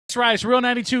That's right. It's Real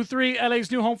 92.3,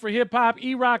 LA's new home for hip hop.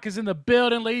 E-Rock is in the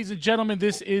building, ladies and gentlemen.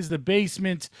 This is the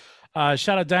basement. Shout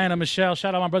out Diana Michelle.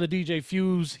 Shout out my brother DJ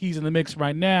Fuse. He's in the mix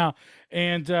right now.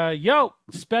 And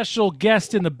special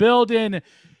guest in the building.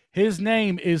 His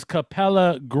name is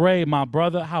Capella Grey, my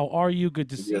brother. How are you? Good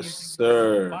to see you. Yes,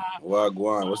 sir.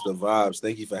 Wagwan, what's the vibes?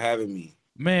 Thank you for having me.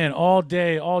 Man, all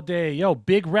day, all day. Yo,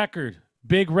 big record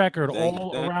Thank you.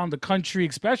 all around the country,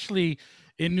 especially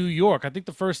in New York. I think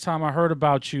the first time I heard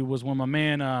about you was when my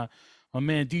man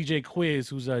DJ Quiz,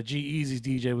 who's G Easy's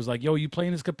DJ, was like, "Yo, you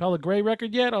playing this Capella Grey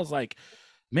record yet?" I was like,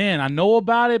 "Man, I know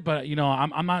about it, but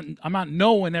I'm not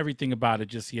knowing everything about it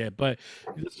just yet." But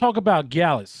let's talk about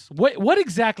Gyalis. What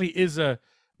exactly is a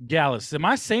Gyalis? Am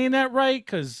I saying that right?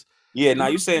 Because Yeah, now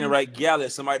you saying it right.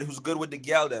 Gyalis, somebody who's good with the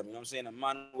gal, them. You know what I'm saying? A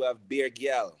man who have beer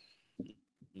gal. You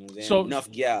know what I'm saying? so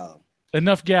Enough gal.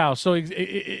 enough gal. So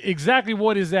exactly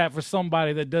what is that for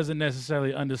somebody that doesn't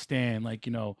necessarily understand,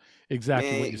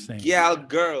 exactly what you're Man, saying? gal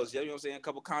girls. You know what I'm saying? A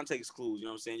couple context clues. You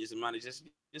know what I'm saying? Just a man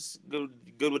just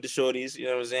good with the shorties. You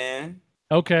know what I'm saying?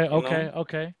 Okay, You know? okay,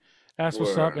 okay. That's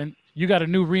what's up. Word. And you got a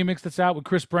new remix that's out with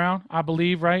Chris Brown, I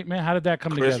believe, right, man? How did that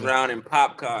come Chris together? Brown and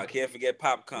Popcorn. Can't forget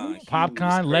Popcorn. Ooh, Huge. It's Popcorn,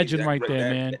 crazy. legend right there,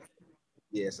 man.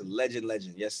 Yeah, it's a legend.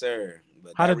 Yes, sir.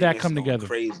 But How that did that remix is come going together?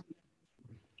 crazy.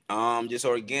 Just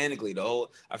organically,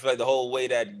 I feel like the whole way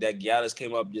that Gyalis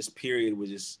came up, just period, was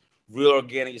just real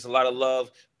organic. Just a lot of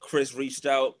love. Chris reached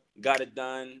out, got it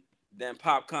done. Then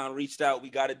Popcorn reached out, we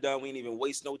got it done. We didn't even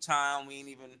waste no time.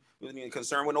 We wasn't even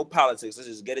concerned with no politics. Let's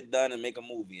just get it done and make a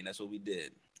movie, and that's what we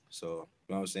did. So, you know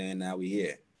what I'm saying? Now we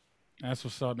here. That's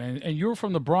what's up, man. And you're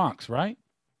from the Bronx, right?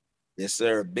 Yes,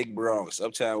 sir. Big Bronx,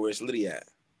 uptown, where it's Liddy at.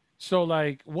 So,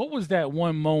 what was that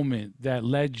one moment that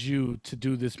led you to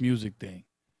do this music thing?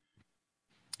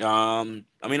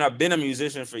 I've been a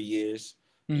musician for years.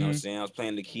 You know what I'm Hmm. saying? I was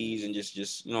playing the keys and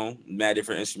just mad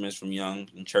different instruments from young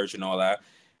in church and all that.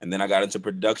 And then I got into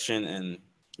production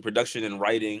and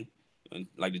writing in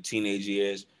like the teenage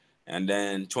years. And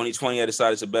then 2020 I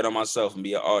decided to bet on myself and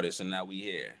be an artist, and now we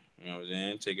here. You know what I'm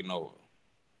saying? Taking over.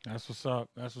 That's what's up.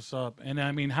 That's what's up. And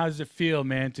I mean, how does it feel,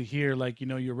 man, to hear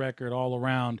your record all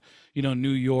around, New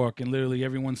York and literally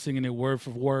everyone singing it word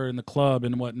for word in the club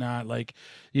and whatnot,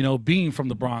 being from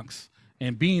the Bronx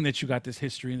and being that you got this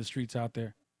history in the streets out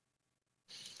there.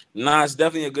 Nah, it's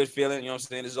definitely a good feeling. You know what I'm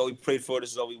saying? This is all we prayed for.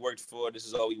 This is all we worked for. This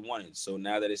is all we wanted. So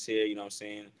now that it's here, you know what I'm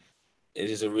saying? It's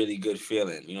just a really good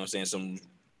feeling. You know what I'm saying?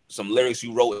 Some lyrics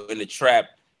you wrote in the trap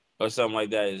or something like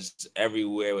that is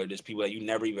everywhere where there's people that you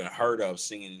never even heard of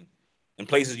singing in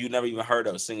places you never even heard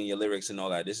of singing your lyrics and all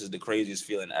that. This is the craziest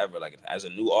feeling ever. Like as a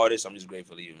new artist, I'm just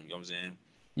grateful to you. You know what I'm saying?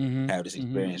 Hmm. Have this Hmm.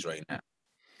 experience right now.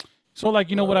 So,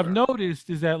 what I've Word. noticed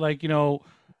is that,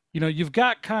 you've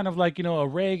got kind of a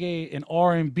reggae and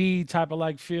R&B type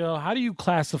of feel. How do you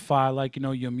classify,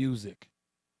 your music?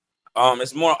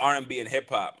 It's more R&B and hip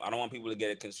hop. I don't want people to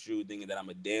get it construed thinking that I'm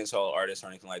a dancehall artist or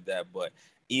anything like that. But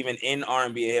even in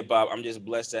R&B and hip hop, I'm just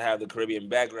blessed to have the Caribbean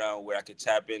background where I could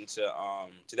tap into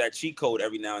to that cheat code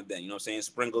every now and then. You know what I'm saying?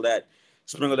 Sprinkle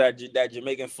that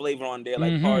Jamaican flavor on there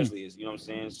like Hmm. parsley is. You know what I'm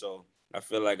saying? So I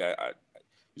feel like I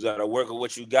you gotta work with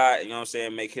what you got. You know what I'm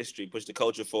saying? Make history, push the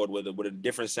culture forward with a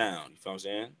different sound. You feel what I'm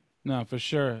saying? No, for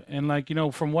sure. And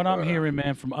from what I'm Word. hearing,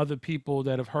 man, from other people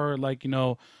that have heard,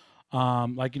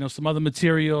 some other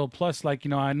material. Plus,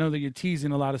 I know that you're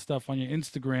teasing a lot of stuff on your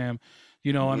Instagram.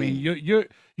 I mean, Mm-hmm.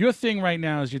 your thing right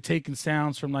now is you're taking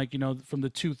sounds from from the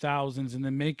 2000s and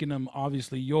then making them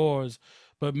obviously yours,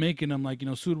 but making them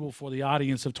suitable for the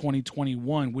audience of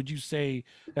 2021. Would you say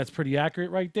that's pretty accurate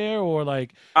right there, or I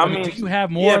I mean, do mean, you have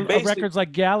yeah, more basically. records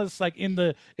like Gallus in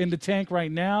the tank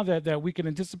right now that we can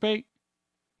anticipate?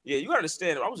 Yeah, you gotta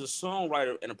understand. I was a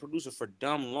songwriter and a producer for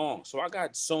dumb long, so I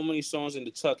got so many songs in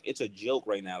the tuck. It's a joke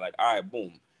right now. Like, all right,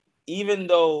 boom. Even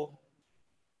though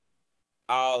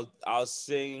I'll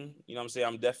sing, you know what I'm saying?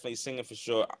 I'm definitely singing for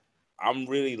sure. I'm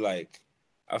really like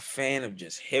a fan of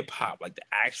just hip hop, like the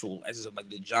actual, as like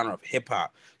the genre of hip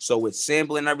hop. So with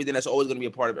sampling and everything, that's always gonna be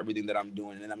a part of everything that I'm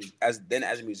doing. And as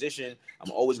a musician,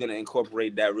 I'm always gonna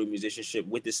incorporate that real musicianship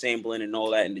with the sampling and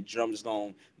all that, and the drums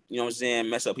going, you know what I'm saying,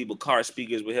 mess up people's car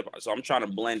speakers with hip hop. So I'm trying to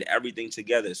blend everything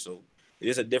together. So it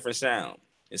is a different sound.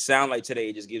 It sounds like today,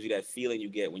 it just gives you that feeling you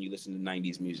get when you listen to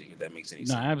 90s music, if that makes any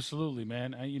No, sense. absolutely,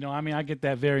 man. I mean, I get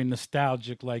that very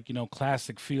nostalgic,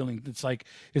 classic feeling. It's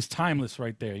it's timeless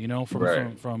right there. From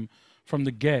Right.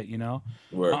 the get.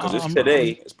 Word, because it's Um,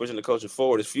 today, it's pushing the culture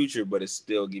forward, it's future, but it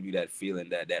still give you that feeling,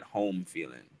 that home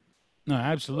feeling. no,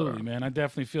 absolutely, Word. man. I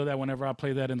definitely feel that whenever I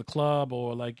play that in the club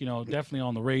or definitely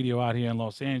on the radio out here in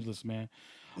Los Angeles, man.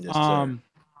 Yes, sir. Um,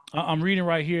 I'm reading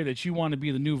right here that you want to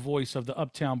be the new voice of the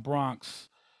Uptown Bronx.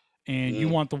 and you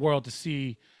want the world to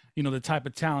see, the type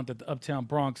of talent that the Uptown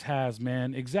Bronx has,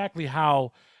 man. Exactly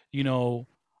how, you know,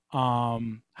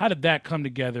 how did that come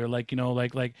together? Like,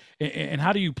 and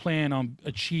how do you plan on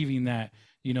achieving that,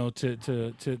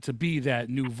 to be that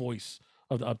new voice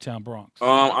of the Uptown Bronx?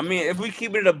 I mean, if we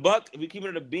keep it a buck, if we keep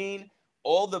it a bean,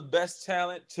 all the best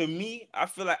talent to me, I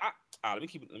feel like let me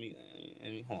keep it. Let me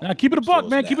hold Now on. keep it a buck, Slow us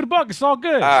man. down. Keep it a buck. It's all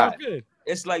good. It's All all right. good.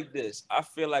 It's like this. I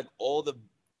feel like all the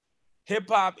hip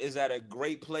hop is at a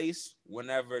great place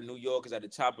whenever New York is at the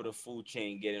top of the food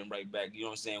chain, getting right back. You know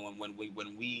what I'm saying? When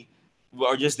we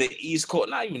or just the East Coast,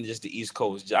 not even just the East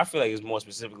Coast. I feel like it's more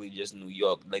specifically just New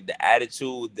York. Like the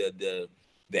attitude, the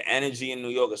energy in New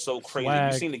York is so crazy.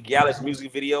 You Swag. seen the Gyalis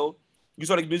music video? You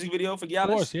saw the music video for Of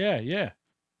Gyalis? course. Yeah. Yeah.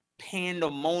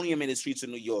 Pandemonium in the streets of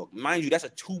New York. Mind you, that's a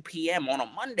 2 p.m. on a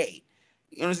Monday.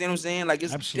 You understand what I'm saying? Like,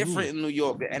 it's different Absolutely. in New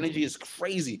York. The energy is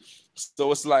crazy.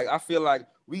 So it's like, I feel like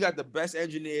we got the best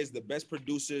engineers, the best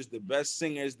producers, the best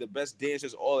singers, the best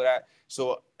dancers, all of that.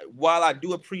 So while I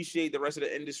do appreciate the rest of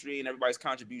the industry and everybody's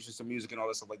contributions to music and all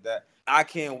that stuff like that, I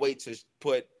can't wait to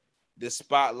put the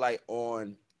spotlight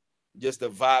on just the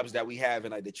vibes that we have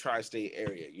in like the tri-state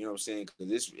area. You know what I'm saying?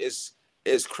 Because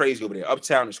it's crazy over there.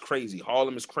 Uptown is crazy.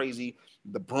 Harlem is crazy.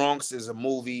 The Bronx is a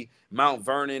movie. Mount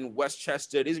Vernon,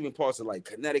 Westchester. There's even parts of like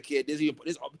Connecticut. There's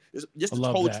just I the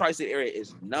love whole that. tri-state area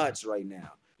is nuts right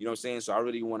now. You know what I'm saying? So I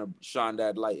really want to shine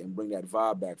that light and bring that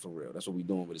vibe back for real. That's what we're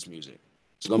doing with this music.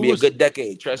 It's gonna Who be a was good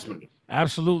decade. Trust me.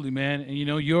 Absolutely, man. And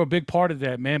you're a big part of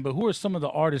that, man. But who are some of the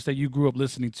artists that you grew up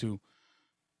listening to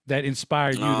that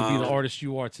inspired you to be the Um, artist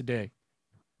you are today?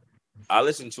 I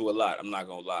listen to a lot. I'm not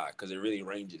gonna lie, because it really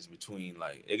ranges between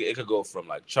like it could go from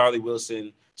like Charlie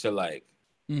Wilson to like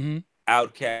Mm-hmm.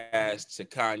 Outkast to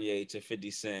Kanye to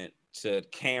 50 Cent to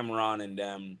Cameron and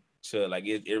them to like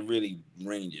it really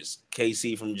ranges.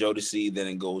 KC from Jodeci, then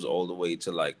it goes all the way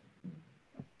to like,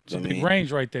 It's you a know what I big mean?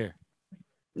 range right there.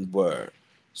 Word.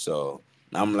 So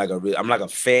I'm like a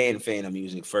fan of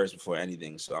music first before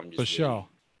anything. So I'm For just really sure.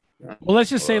 Well, let's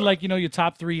just say or like, your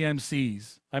top three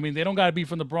MCs. I mean, they don't gotta be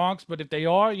from the Bronx, but if they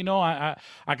are, I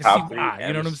can see top three why.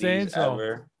 You know what I'm MCs saying? So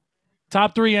ever.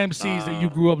 top three MCs that you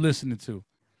Um, grew up listening to.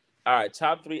 all right,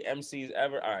 top three MCs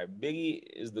ever. All right, Biggie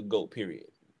is the GOAT, period.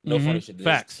 No Mm-hmm. funny shit. His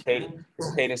Facts.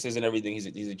 cadences and everything, he's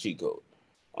a cheat code.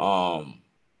 Um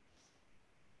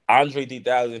Andre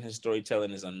 3000, his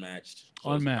storytelling is unmatched.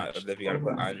 So I Unmatched. definitely gotta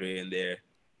put Andre in there.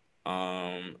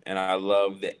 And I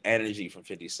love the energy from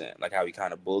 50 Cent, like how he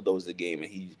kind of bulldozed the game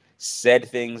and he said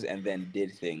things and then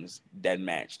did things that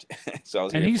matched. So I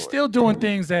was And here he's for it. still doing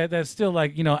things that's still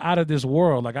like, out of this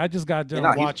world. Like I just got You done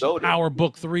know, he's watching goaded, Power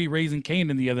Book 3 Raising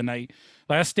Canaan the other night.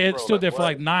 Like I bro. stood Like there for what?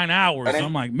 like 9 And hours. then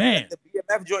I'm like, he got man, the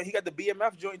BMF joint. He got the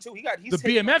BMF joint too. He's the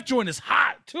taking BMF joint is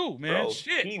hot too, man. bro.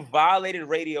 Shit. He violated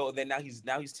radio, and then he's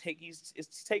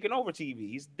taking over TV.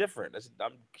 He's different.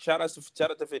 Shout out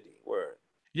to 50. Word.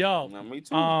 Yo, Me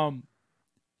too. um,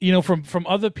 from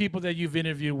other people that you've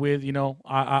interviewed with,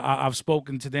 I've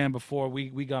spoken to them before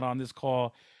we got on this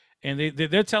call, and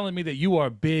they're telling me that you are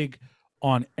big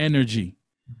on energy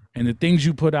and the things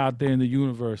you put out there in the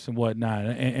universe and whatnot.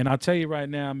 And I'll tell you right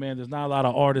now, man, there's not a lot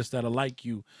of artists that are like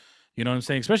you. You know what I'm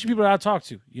saying? Especially people that I talk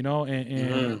to. And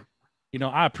Mm-hmm.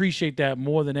 I appreciate that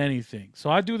more than anything. So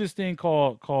I do this thing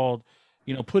called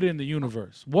put it in the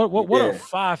universe. What are Yeah.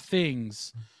 5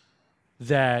 things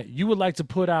that you would like to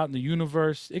put out in the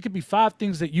universe? It could be 5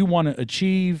 things that you want to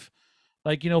achieve,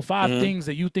 like 5 things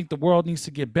that you think the world needs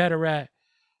to get better at.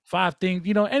 5 things,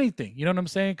 anything. You know what I'm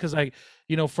saying? Because like,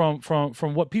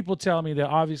 from what people tell me, that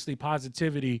obviously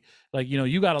positivity, like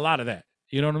you got a lot of that.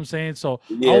 You know what I'm saying? So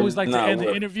I Yeah. always like to Nah. end the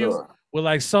Word. interview Sure. with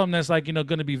like something that's like going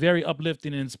to be very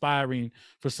uplifting and inspiring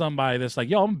for somebody that's like,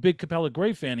 yo, I'm a big Capella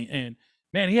Grey fan, and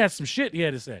man, he had some shit he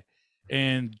had to say,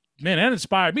 and man, that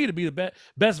inspired me to be the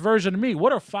best version of me.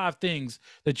 What are 5 things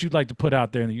that you'd like to put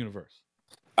out there in the universe?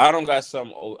 I don't got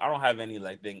some. I don't have any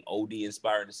like thing OD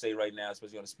inspired to say right now,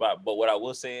 especially on the spot. But what I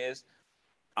will say is,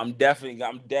 I'm definitely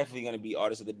gonna be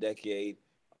artist of the decade.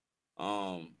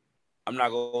 Um, I'm not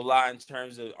gonna lie in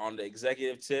terms of on the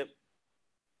executive tip.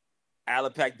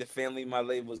 Alapac the Family, my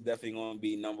label, is definitely going to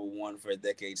be number one for a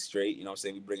decade straight. You know what I'm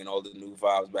saying? We bringing all the new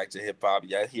vibes back to hip hop.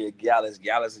 Y'all hear Gyalis.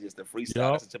 Gyalis is just the freestyle.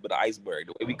 Yup. That's the tip of the iceberg.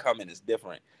 The way we come in is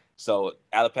different. So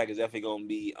Alapac is definitely going to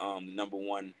be number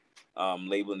one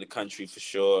label in the country for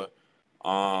sure.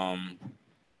 Um,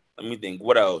 Let me think.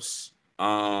 What else?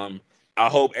 I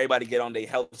hope everybody get on their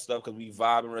health stuff because we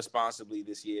vibing responsibly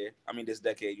this year. I mean, this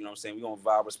decade. You know what I'm saying? We're going to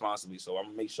vibe responsibly. So I'm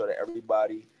going to make sure that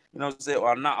everybody, you know what I'm saying?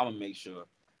 Or not, I'm going to make sure.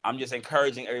 I'm just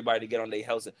encouraging everybody to get on their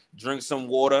health. Drink some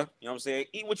water. You know what I'm saying?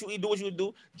 Eat what you eat. Do what you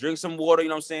do. Drink some water. You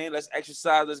know what I'm saying? Let's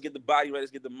exercise. Let's get the body right.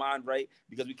 Let's get the mind right.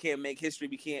 Because we can't make history.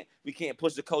 We can't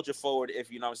push the culture forward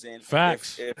if, you know what I'm saying?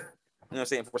 Facts. If you know what I'm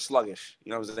saying? If we're sluggish.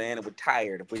 You know what I'm saying? If we're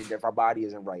tired. If our body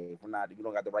isn't right. If we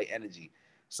don't got the right energy.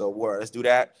 So let's do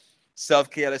that.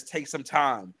 Self-care. Let's take some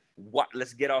time.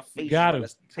 Let's get our faces right.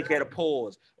 Let's take care of the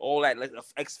pores, all that.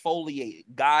 Let's exfoliate.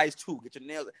 Guys too, get your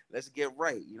nails. Let's get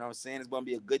right. You know what I'm saying? It's gonna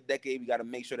be a good decade. We gotta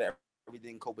make sure that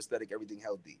everything copacetic, everything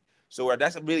healthy. So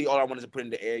that's really all I wanted to put in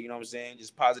the air. You know what I'm saying?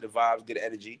 Just positive vibes, good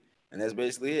energy, and that's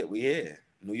basically it. We here.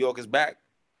 New York is back.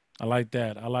 I like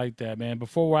that, man.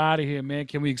 Before we're out of here, man,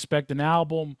 can we expect an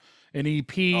album, an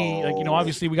EP?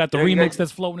 Obviously we got the remix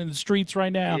that's floating in the streets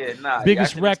right now. Yeah,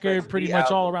 biggest record pretty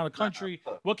much all around the country.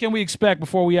 What can we expect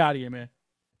before we out of here, man?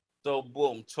 So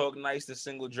boom, Talk Nice, the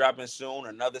single dropping soon,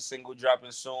 another single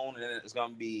dropping soon, and then it's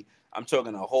gonna be, I'm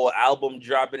talking a whole album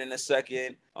dropping in a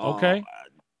second. Okay.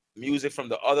 Music from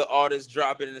the other artists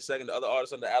dropping in a second, the other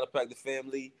artists on the Alapac, the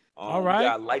family. All right. We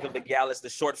got Life of the Gyalis, the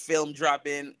short film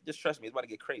dropping. Just trust me, it's about to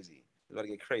get crazy. We're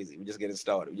just getting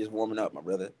started. We're just warming up, my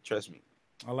brother. Trust me.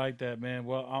 I like that, man.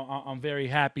 Well, I'm very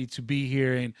happy to be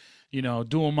here and,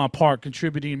 doing my part,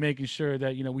 contributing, making sure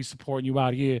that, we supporting you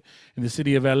out here in the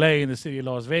city of LA, in the city of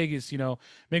Las Vegas,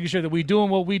 making sure that we doing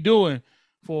what we doing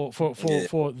for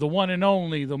the one and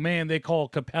only, the man they call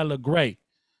Capella Grey.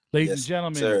 Ladies and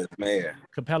gentlemen, sir, Mayor.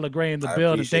 Capella Grey in the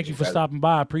building. Thank you for stopping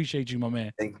by. I appreciate you, my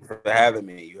man. Thank you for having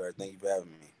me. Thank you for having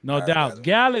me. No doubt.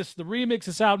 Gyalis, the remix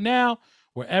is out now.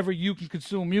 Wherever you can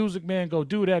consume music, man, go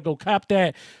do that. Go cop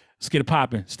that. Let's get it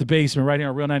popping. It's The Basement right here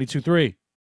on Real 92.3.